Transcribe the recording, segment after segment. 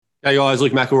Hey guys,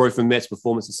 Luke McElroy from Mets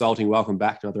Performance Consulting. Welcome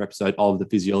back to another episode of the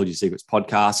Physiology Secrets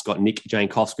podcast. Got Nick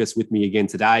Jankowskis with me again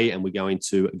today, and we're going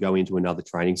to go into another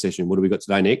training session. What do we got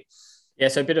today, Nick? Yeah,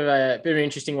 so a bit of an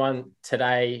interesting one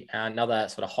today. Another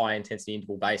sort of high intensity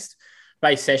interval based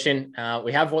session.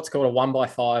 We have what's called a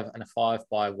 1x5 and a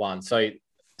 5x1. So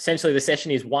essentially, the session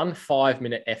is 1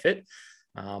 5-minute effort.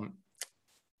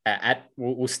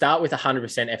 We'll start with 100%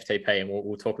 FTP, and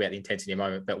we'll talk about the intensity in a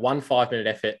moment. But 1 5-minute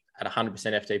effort at 100%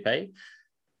 FTP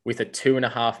with a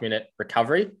 2.5-minute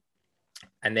recovery,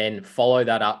 and then follow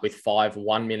that up with 5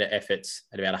 1-minute efforts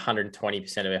at about 120%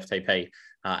 of FTP.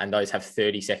 And those have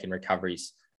 30-second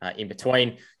recoveries in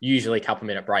between, usually a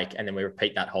couple-minute break, and then we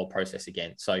repeat that whole process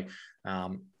again. So a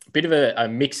bit of a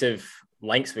mix of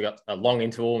lengths. We've got a long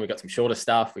interval, and we've got some shorter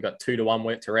stuff. We've got 2 to 1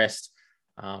 work to rest.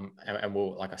 And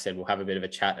we'll, like I said, we'll have a bit of a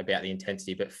chat about the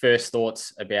intensity. But first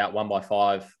thoughts about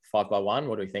 1x5, 5x1.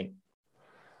 What do we think?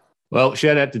 Well,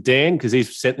 shout out to Dan because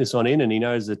he's sent this one in and he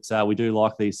knows that we do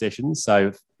like these sessions.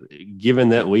 So given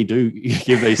that we do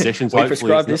give these sessions, we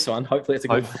prescribe this one. Hopefully it's a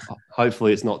good one.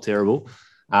 Hopefully it's not terrible.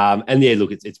 And yeah,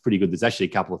 look, it's pretty good. There's actually a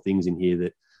couple of things in here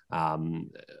that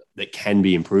that can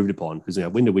be improved upon because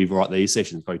when did we write these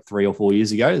sessions? Probably 3 or 4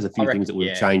 years ago. There's a few things that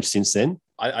we've changed since then.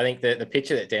 I think the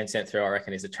picture that Dan sent through, I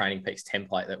reckon, is a Training Peaks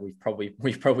template that we've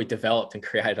probably developed and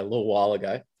created a little while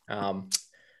ago.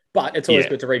 But it's always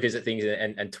good to revisit things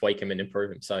and tweak them and improve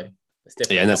them. So it's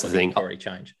definitely and that's the thing. Already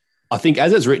changed. I think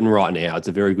as it's written right now, it's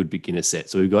a very good beginner set.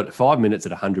 So we've got 5 minutes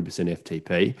at 100%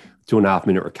 FTP,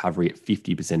 2.5-minute recovery at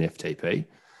 50% FTP.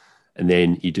 And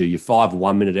then you do your 5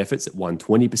 1-minute efforts at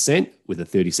 120% with a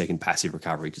 30-second passive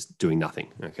recovery, just doing nothing.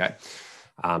 Okay.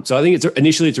 So I think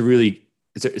it's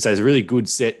a really good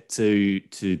set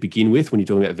to begin with when you're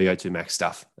talking about VO2 max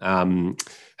stuff.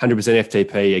 100%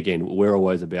 FTP, again, we're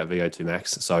always about VO2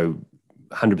 max. So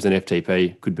 100%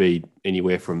 FTP could be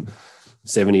anywhere from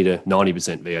 70 to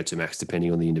 90% VO2 max,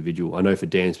 depending on the individual. I know for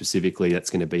Dan specifically,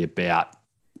 that's going to be about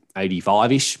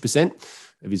 85-ish%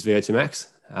 of his VO2 max.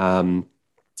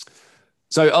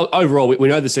 So overall, we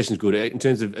know the session's good. In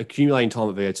terms of accumulating time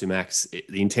at VO2 max,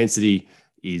 the intensity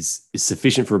is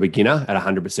sufficient for a beginner at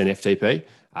 100% FTP.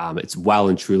 It's well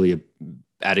and truly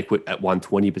adequate at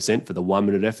 120% for the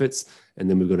 1-minute efforts. And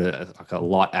then we've got a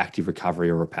light active recovery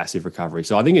or a passive recovery.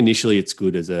 So I think initially it's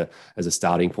good as a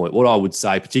starting point. What I would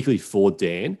say, particularly for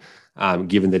Dan,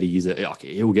 given that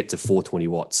he'll get to 420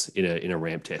 watts in a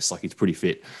ramp test, like he's pretty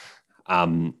fit.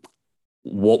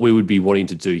 What we would be wanting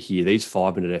to do here, these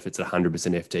 5-minute efforts at 100%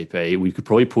 FTP, we could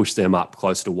probably push them up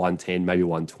closer to 110, maybe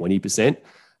 120%.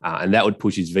 And that would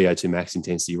push his VO2 max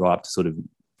intensity right up to sort of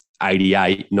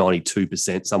 88,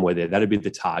 92%, somewhere there. That'd be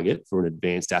the target for an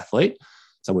advanced athlete,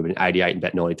 somewhere between 88 and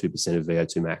about 92% of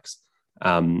VO2 max.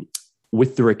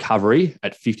 With the recovery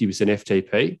at 50%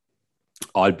 FTP,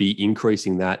 I'd be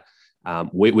increasing that.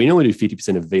 We normally do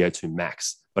 50% of VO2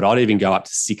 max, but I'd even go up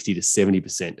to 60 to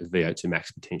 70% of VO2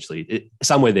 max potentially.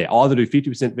 Somewhere there. I'll either do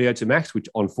 50% VO2 max, which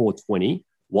on 420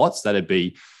 watts, that'd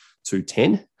be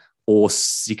 210, or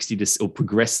 60 to, or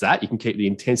progress that. You can keep the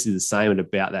intensity the same at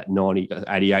about that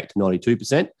 88 to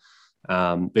 92%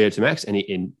 VO2 max,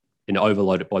 and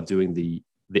overload it by doing the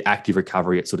active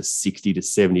recovery at sort of 60 to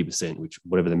 70%, which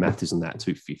whatever the math is on that,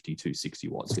 250, 260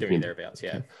 watts. Doing thereabouts,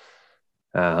 yeah.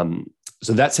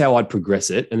 So that's how I'd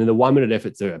progress it. And then the 1-minute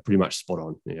efforts are pretty much spot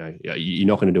on. You're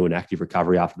not going to do an active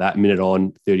recovery after that. Minute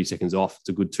on, 30 seconds off. It's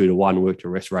a good 2 to 1 work to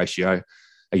rest ratio.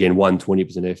 Again, 120%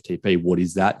 FTP. What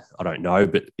is that? I don't know.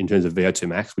 But in terms of VO2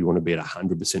 max, we want to be at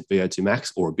 100% VO2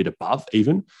 max or a bit above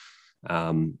even.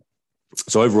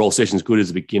 So overall, session's good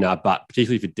as a beginner, but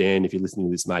particularly for Dan, if you're listening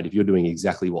to this, mate, if you're doing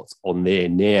exactly what's on there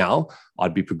now,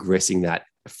 I'd be progressing that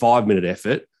 5-minute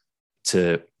effort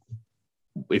to,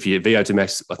 if your VO2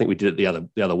 max, I think we did it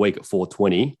the other week at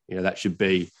 420, that should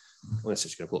be, let's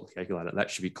just go pull up the calculator.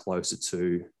 That should be closer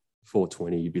to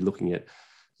 420. You'd be looking at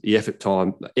the effort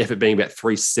being about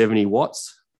 370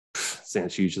 watts.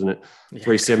 Sounds huge, doesn't it? Yeah.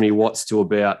 370 watts to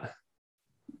about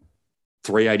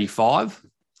 385,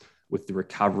 with the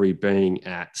recovery being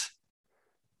at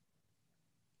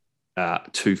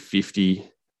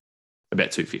 250, about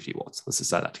 250 watts. Let's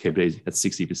just say that to keep it easy. That's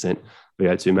 60%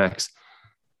 VO2 max.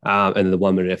 And then the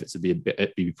 1-minute efforts would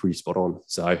be pretty spot on.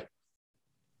 So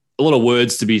a lot of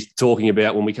words to be talking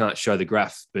about when we can't show the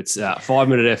graph, but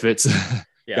 5-minute efforts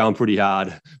going pretty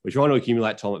hard. We're trying to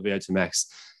accumulate time at VO2 max.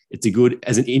 It's a good,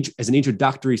 as an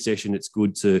introductory session, it's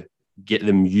good to get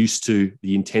them used to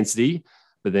the intensity.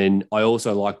 But then I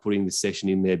also like putting the session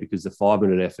in there because the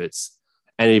 5-minute efforts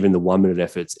and even the 1-minute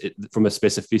efforts, from a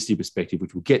specificity perspective,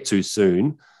 which we'll get to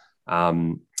soon,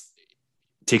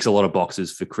 ticks a lot of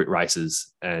boxes for crit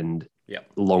races and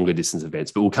longer distance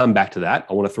events. But we'll come back to that.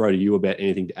 I want to throw to you about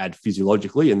anything to add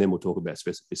physiologically, and then we'll talk about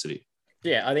specificity.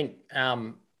 Yeah, I think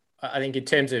in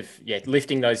terms of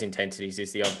lifting those intensities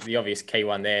is the obvious key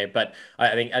one there. But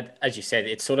I think, as you said,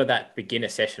 it's sort of that beginner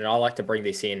session. And I like to bring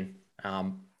this in,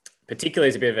 particularly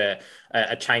as a bit of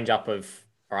a change up of,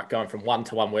 all right, going from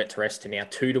 1-to-1 work to rest to now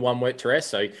 2-to-1 work to rest.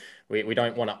 So we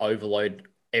don't want to overload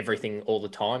everything all the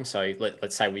time. So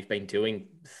let's say we've been doing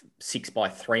 6 by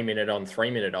 3 minute on,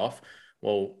 3 minute off.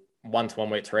 Well,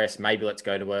 1-to-1 work to rest, maybe let's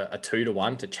go to a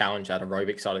 2-to-1 to challenge that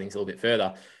aerobic side of things a little bit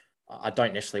further. I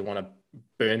don't necessarily want to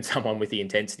burn someone with the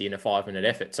intensity in a 5-minute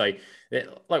effort. So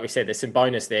like we said, there's some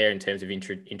bonus there in terms of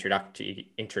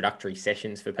introductory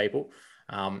sessions for people.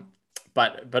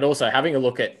 But also having a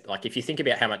look at, like, if you think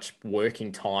about how much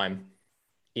working time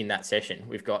in that session,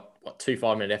 we've got 2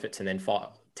 5-minute efforts and then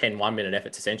 10 1-minute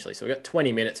efforts essentially. So we've got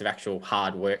 20 minutes of actual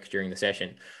hard work during the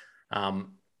session.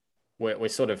 We're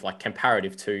sort of like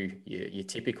comparative to your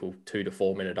typical 2 to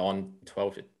 4 minute on,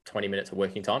 12 to 20 minutes of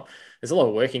working time. There's a lot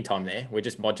of working time there. We're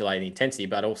just modulating the intensity,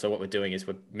 but also what we're doing is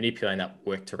we're manipulating that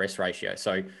work to rest ratio.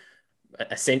 So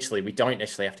essentially we don't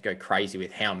necessarily have to go crazy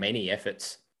with how many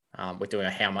efforts we're doing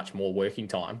or how much more working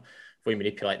time. If we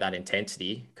manipulate that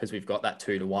intensity, because we've got that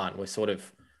 2-to-1,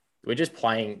 we're just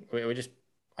playing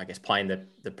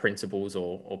the principles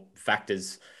or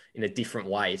factors in a different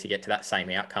way to get to that same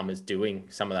outcome as doing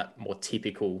some of that more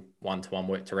typical 1-to-1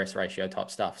 work to rest ratio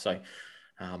type stuff. So,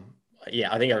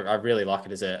 I think I really like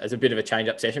it as a bit of a change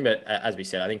up session. But as we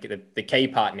said, I think the key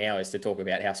part now is to talk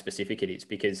about how specific it is,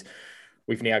 because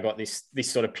we've now got this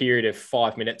sort of period of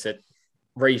 5 minutes at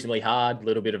reasonably hard,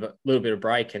 little bit of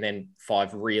break, and then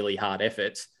 5 really hard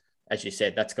efforts. As you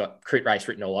said, that's got crit race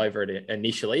written all over it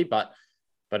initially, but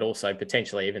also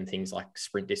potentially even things like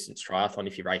sprint distance triathlon.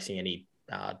 If you're racing any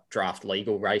draft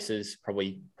legal races,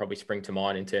 probably spring to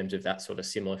mind in terms of that sort of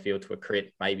similar feel to a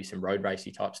crit, maybe some road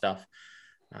racey type stuff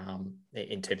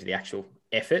in terms of the actual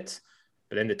efforts.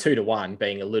 But then the 2-to-1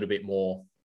 being a little bit more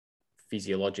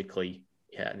physiologically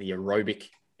the aerobic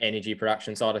energy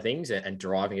production side of things and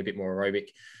driving a bit more aerobic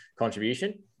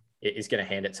contribution, it is going to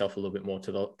hand itself a little bit more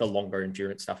to the longer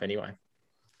endurance stuff anyway.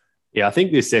 Yeah, I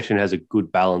think this session has a good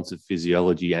balance of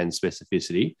physiology and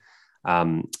specificity.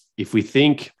 If we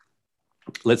think,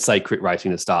 let's say crit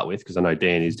racing to start with, because I know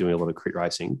Dan is doing a lot of crit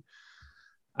racing,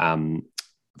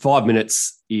 5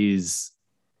 minutes is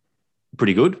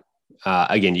pretty good.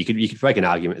 Again, you could make an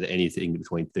argument that anything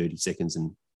between 30 seconds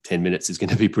and 10 minutes is going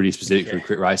to be pretty specific for a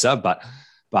crit racer, but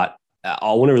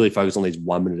I want to really focus on these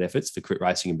 1-minute efforts for crit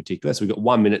racing in particular. So we've got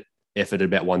 1 minute effort at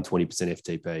about 120%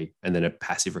 FTP and then a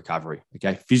passive recovery.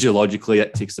 Okay. Physiologically,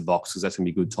 that ticks the box because that's going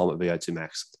to be good time at VO2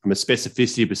 max. From a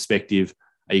specificity perspective,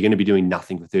 are you going to be doing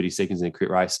nothing for 30 seconds in a crit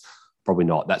race? Probably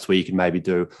not. That's where you can maybe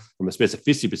do, from a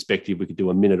specificity perspective, we could do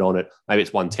a minute on it. Maybe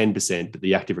it's 110%, but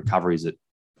the active recovery is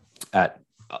at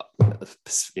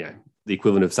the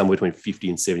equivalent of somewhere between 50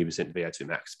 and 70% VO2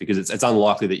 max, because it's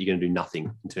unlikely that you're going to do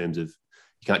nothing in terms of,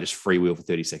 you can't just freewheel for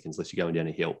 30 seconds unless you're going down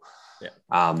a hill. Yeah.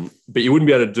 But you wouldn't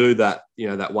be able to do that,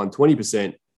 that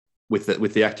 120%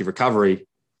 with the active recovery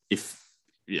if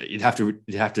you'd have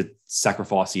to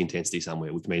sacrifice the intensity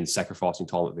somewhere, which means sacrificing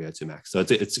time at VO2 max. So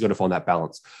it's got to find that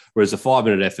balance. Whereas a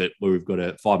 5-minute effort where we've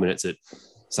got 5 minutes at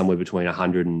somewhere between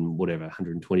 100 and whatever,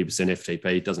 120% FTP,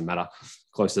 it doesn't matter,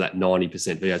 close to that 90%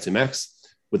 VO2 max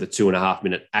with a 2.5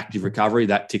 minute active recovery,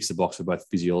 that ticks the box for both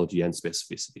physiology and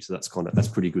specificity. So that's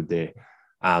pretty good there.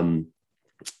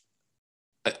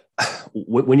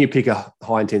 When you pick a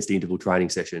high intensity interval training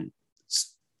session,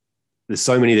 there's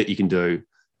so many that you can do,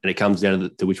 and it comes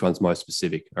down to which one's most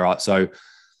specific. All right. So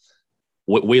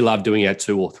we love doing our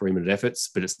 2 or 3 minute efforts,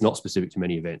 but it's not specific to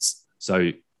many events.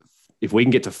 So if we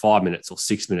can get to 5 minutes or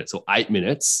 6 minutes or 8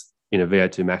 minutes in a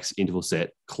VO2 max interval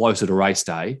set closer to race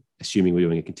day, assuming we're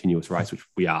doing a continuous race, which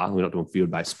we are, we're not doing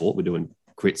field-based sport, we're doing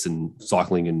crits and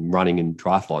cycling and running and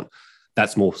triathlon.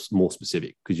 That's more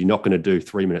specific, because you're not going to do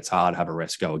 3 minutes hard, have a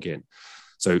rest, go again.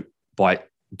 So by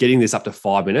getting this up to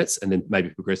 5 minutes and then maybe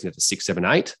progressing it to 6, 7,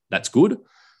 8, that's good.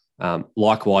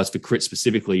 Likewise, for crit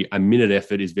specifically, a minute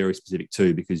effort is very specific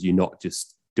too, because you're not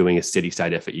just doing a steady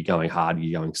state effort. You're going hard,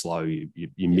 you're going slow,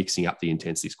 you're mixing up the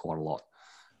intensities quite a lot.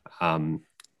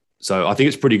 So I think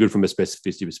it's pretty good from a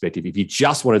specificity perspective. If you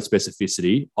just wanted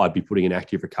specificity, I'd be putting an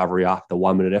active recovery after the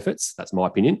 1 minute efforts. That's my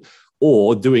opinion.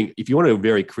 Or if you want a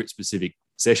very crit specific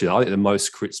session, I think the most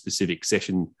crit specific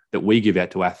session that we give out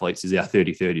to athletes is our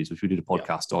 30-30s, which we did a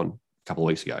podcast on a couple of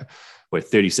weeks ago, where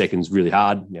 30 seconds really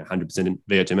hard, 100%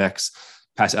 VO2 max,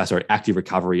 active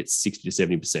recovery at 60 to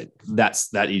 70%.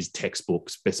 That is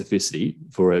textbook specificity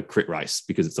for a crit race,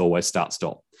 because it's always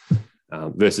start-stop.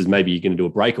 Versus maybe you're going to do a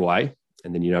breakaway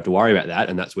And then you don't have to worry about that.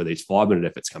 And that's where these 5-minute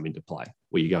efforts come into play,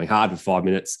 where you're going hard for 5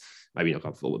 minutes, maybe not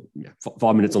going forward,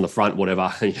 5 minutes on the front,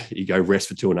 whatever. You go rest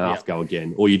for 2.5, go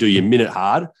again. Or you do your minute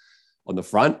hard on the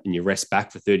front and you rest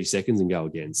back for 30 seconds and go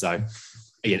again. So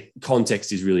again,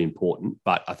 context is really important.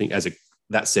 But I think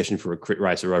that session for a crit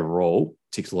racer overall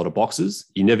ticks a lot of boxes.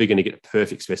 You're never going to get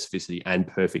perfect specificity and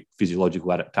perfect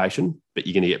physiological adaptation, but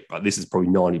you're going to get, this is probably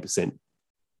 90%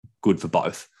 good for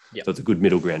both. Yep. So it's a good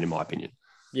middle ground in my opinion.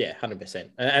 Yeah,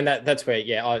 100%. And that's where,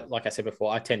 like I said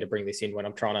before, I tend to bring this in when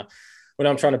I'm trying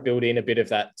to build in a bit of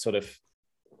that sort of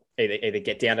either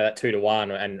get down to that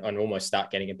 2-to-1 and almost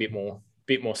start getting a bit more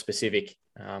specific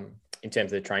in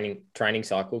terms of the training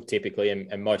cycle typically.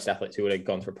 And most athletes who would have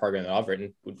gone through a program that I've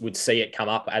written would see it come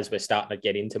up as we're starting to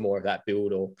get into more of that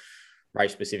build or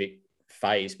race specific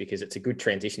phase, because it's a good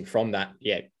transition from that.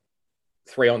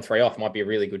 3 on 3 off might be a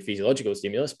really good physiological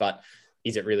stimulus, but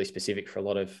is it really specific for a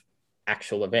lot of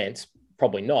actual events?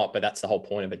 Probably not, but that's the whole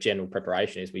point of a general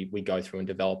preparation, is we go through and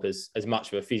develop as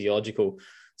much of a physiological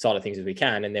side of things as we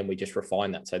can, and then we just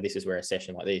refine that. So this is where a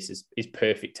session like this is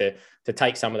perfect to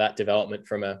take some of that development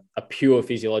from a pure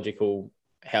physiological,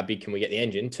 how big can we get the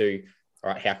engine, to,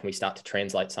 all right, how can we start to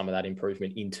translate some of that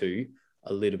improvement into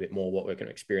a little bit more what we're going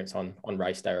to experience on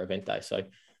race day or event day. So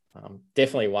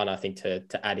definitely one, I think, to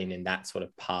add in that sort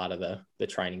of part of the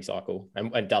training cycle,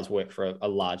 and does work for a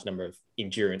large number of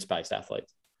endurance-based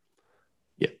athletes.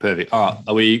 Yeah, perfect. All right,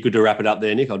 are we good to wrap it up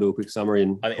there, Nick? I'll do a quick summary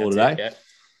and call it a day. Yeah.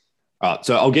 All right,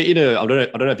 so I'll get you to, I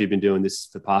don't know if you've been doing this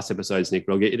for past episodes, Nick,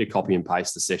 but I'll get you to copy and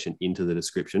paste the session into the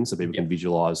description so people can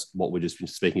visualize what we're just been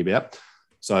speaking about.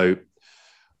 So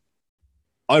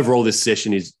overall, this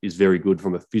session is very good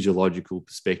from a physiological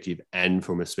perspective and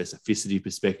from a specificity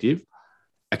perspective.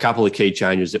 A couple of key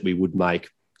changes that we would make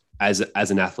as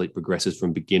an athlete progresses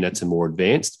from beginner to more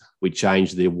advanced. We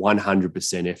change the 100%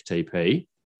 FTP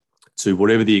to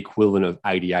whatever the equivalent of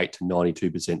 88 to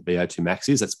 92% VO2 max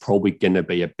is. That's probably going to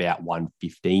be about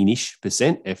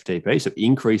 115-ish% FTP. So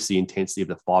increase the intensity of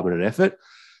the 5-minute effort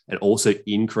and also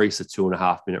increase the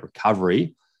 2.5-minute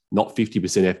recovery, not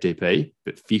 50% FTP,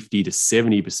 but 50 to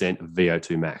 70% of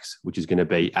VO2 max, which is going to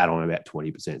be add on about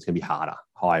 20%. It's going to be harder,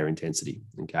 higher intensity.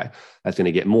 Okay. That's going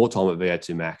to get more time at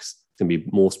VO2 max. It's going to be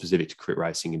more specific to crit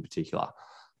racing in particular.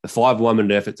 The 5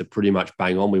 1-minute efforts are pretty much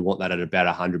bang on. We want that at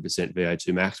about 100%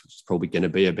 VO2 max, which is probably going to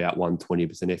be about 120%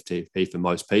 FTP for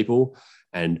most people.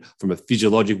 And from a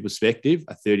physiological perspective,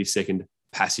 a 30-second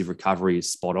passive recovery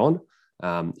is spot on.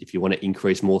 If you want to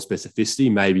increase more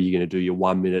specificity, maybe you're going to do your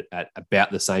 1 minute at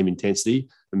about the same intensity,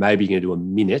 but maybe you're going to do a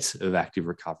minute of active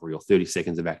recovery or 30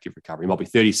 seconds of active recovery. It might be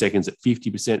 30 seconds at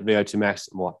 50% VO2 max.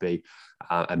 It might be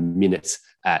a minute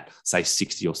at, say,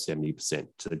 60 or 70%.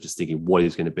 So just thinking what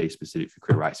is going to be specific for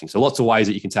crit racing. So lots of ways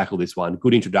that you can tackle this one.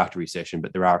 Good introductory session,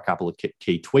 but there are a couple of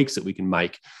key tweaks that we can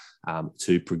make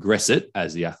to progress it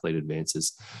as the athlete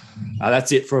advances.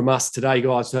 That's it from us today,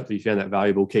 guys. Hopefully you found that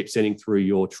valuable. Keep sending through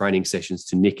your training sessions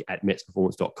to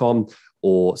nick@metsperformance.com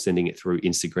or sending it through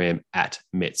Instagram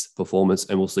 @metsperformance,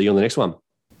 and we'll see you on the next one.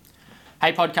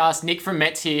 Hey podcast, Nick from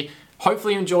Mets here.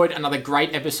 Hopefully you enjoyed another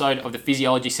great episode of the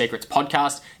Physiology Secrets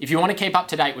podcast. If you want to keep up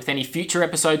to date with any future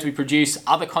episodes we produce,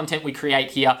 other content we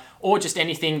create here, or just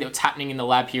anything that's happening in the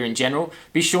lab here in general,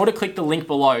 be sure to click the link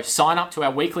below. Sign up to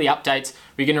our weekly updates.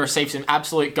 We're going to receive some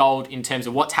absolute gold in terms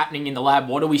of what's happening in the lab,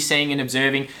 what are we seeing and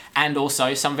observing, and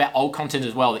also some of our old content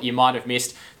as well that you might have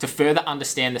missed to further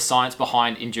understand the science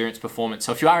behind endurance performance.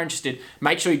 So if you are interested,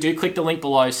 make sure you do click the link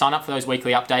below, sign up for those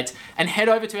weekly updates, and head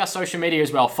over to our social media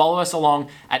as well. Follow us along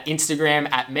at Instagram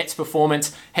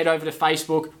 @MetsPerformance. Head over to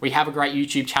Facebook. We have a great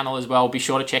YouTube channel as well. Be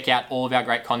sure to check out all of our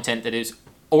great content that is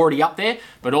already up there,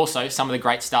 but also some of the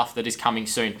great stuff that is coming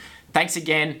soon. Thanks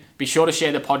again. Be sure to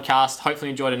share the podcast. Hopefully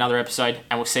you enjoyed another episode,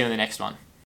 and we'll see you in the next one.